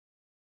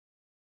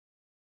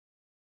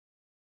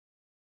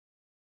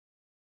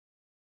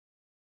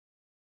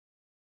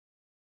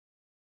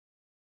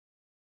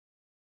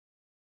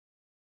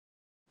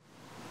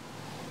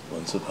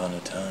Once upon a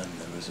time,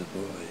 there was a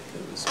boy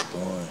that was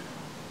born.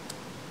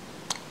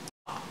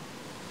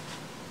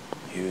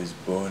 He was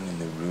born in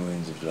the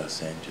ruins of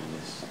Los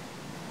Angeles.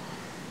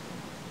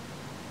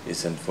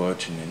 It's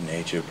unfortunate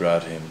nature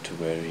brought him to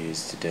where he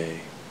is today,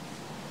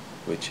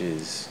 which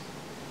is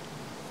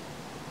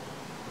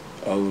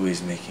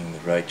always making the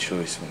right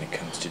choice when it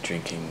comes to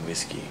drinking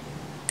whiskey.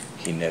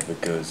 He never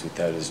goes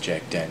without his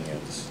Jack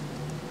Daniels.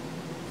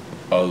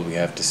 All we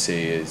have to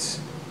say is,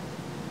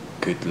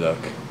 good luck,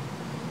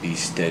 be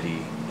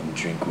steady, and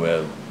drink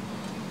well.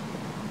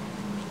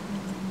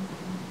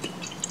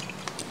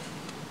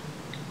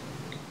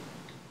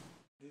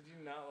 Did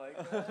you not like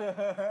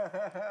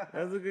that?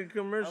 That's a good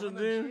commercial, dude.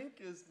 I'm gonna drink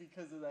is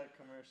because of that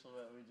commercial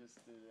that we just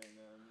did right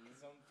now.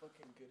 I'm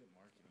fucking good at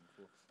marketing,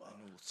 fool. I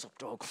know what's up,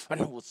 dog. I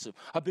know what's up.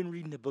 I've been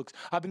reading the books.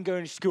 I've been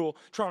going to school,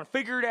 trying to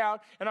figure it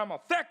out, and I'm a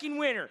fucking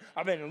winner.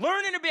 I've been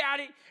learning about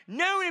it,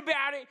 knowing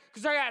about it,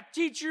 because I got a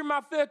teacher in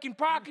my fucking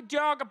pocket,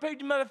 dog. I paid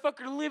the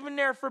motherfucker to live in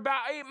there for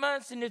about 8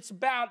 months, and it's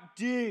about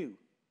due.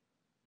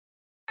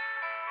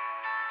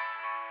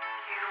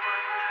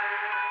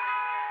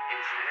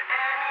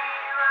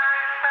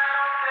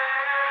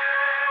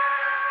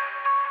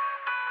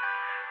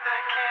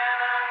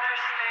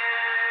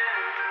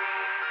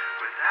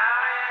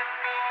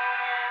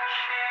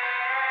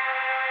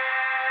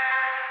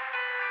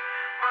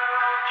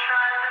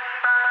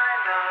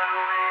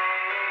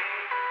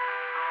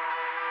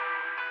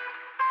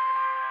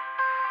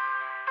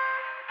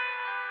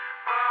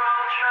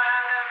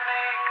 Trying to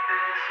make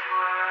this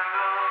world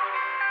home.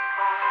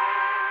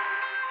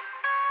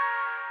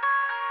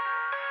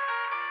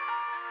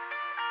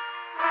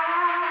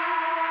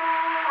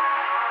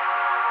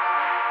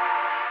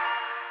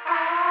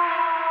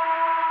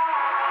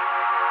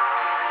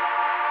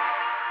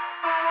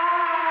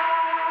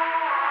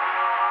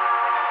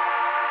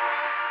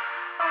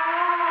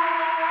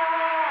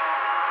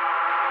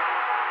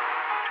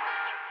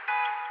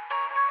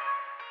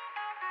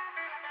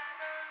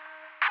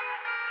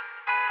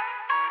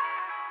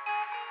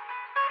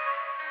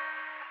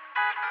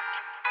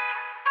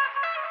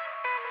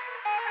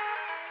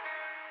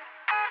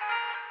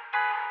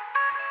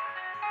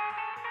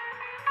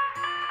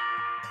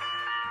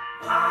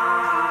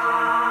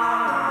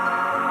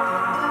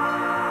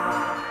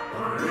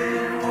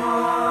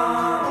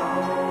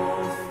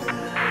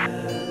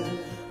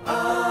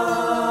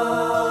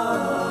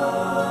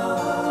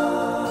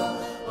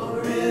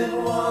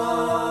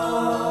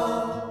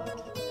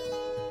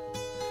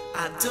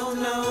 I don't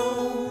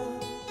know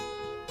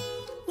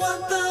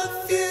what the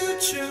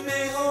future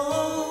may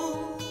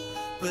hold,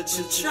 but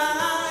you'll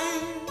try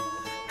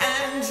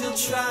and you'll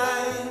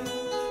try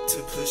to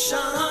push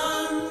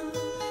on,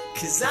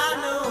 'cause I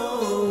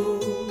know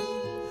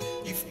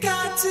you've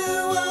got to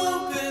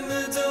open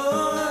the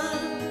door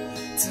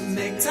to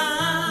make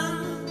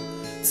time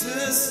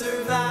to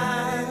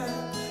survive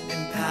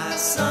and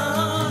pass on.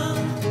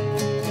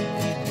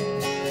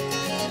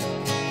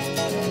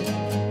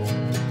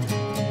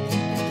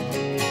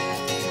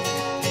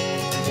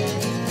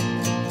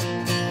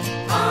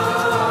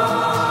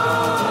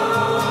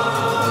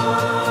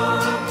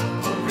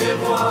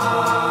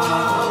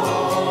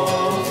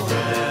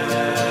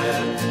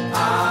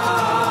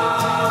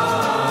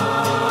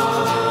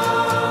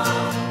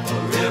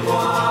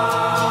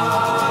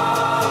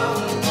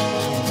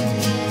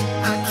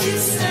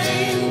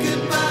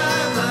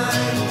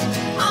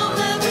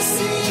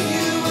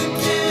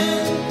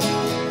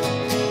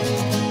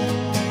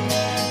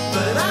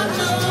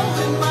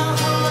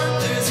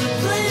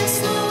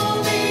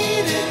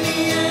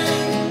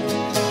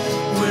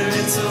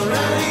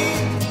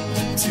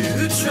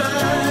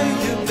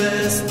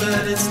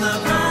 But it's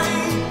not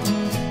right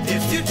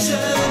if you're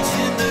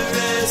judging the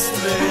rest.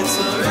 Where it's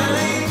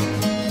alright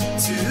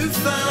to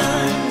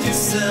find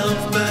yourself,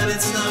 but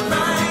it's not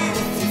right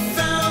if you're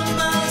found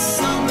by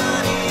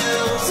somebody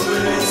else.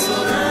 Where it's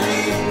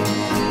alright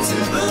to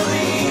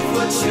believe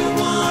what you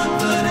want,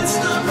 but it's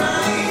not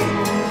right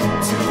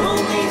to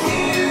only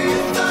hear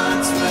your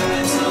thoughts. Where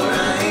it's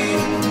alright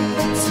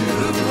to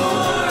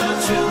pour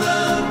out your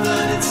love,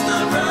 but it's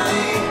not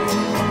right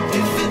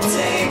if it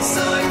takes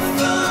all your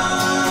fun.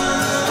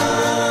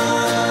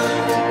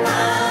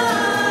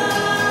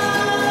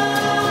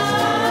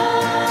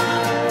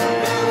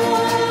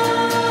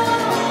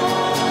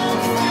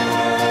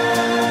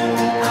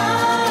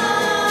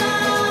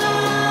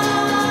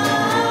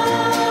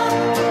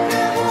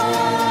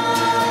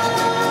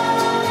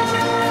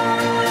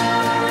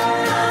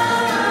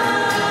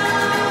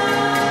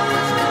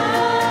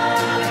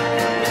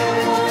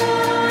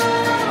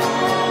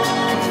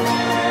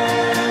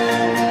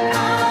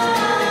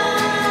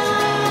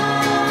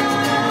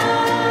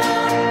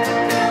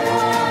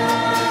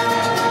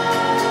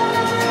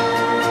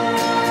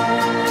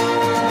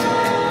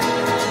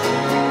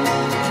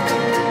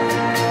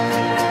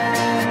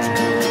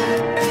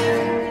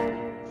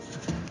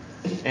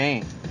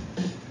 Hey.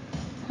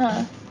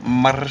 Huh?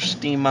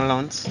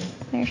 Marshmallows.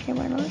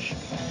 Marshmallows.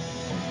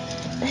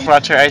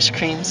 Brought your ice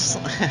creams.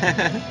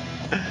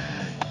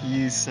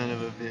 You son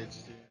of a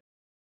bitch.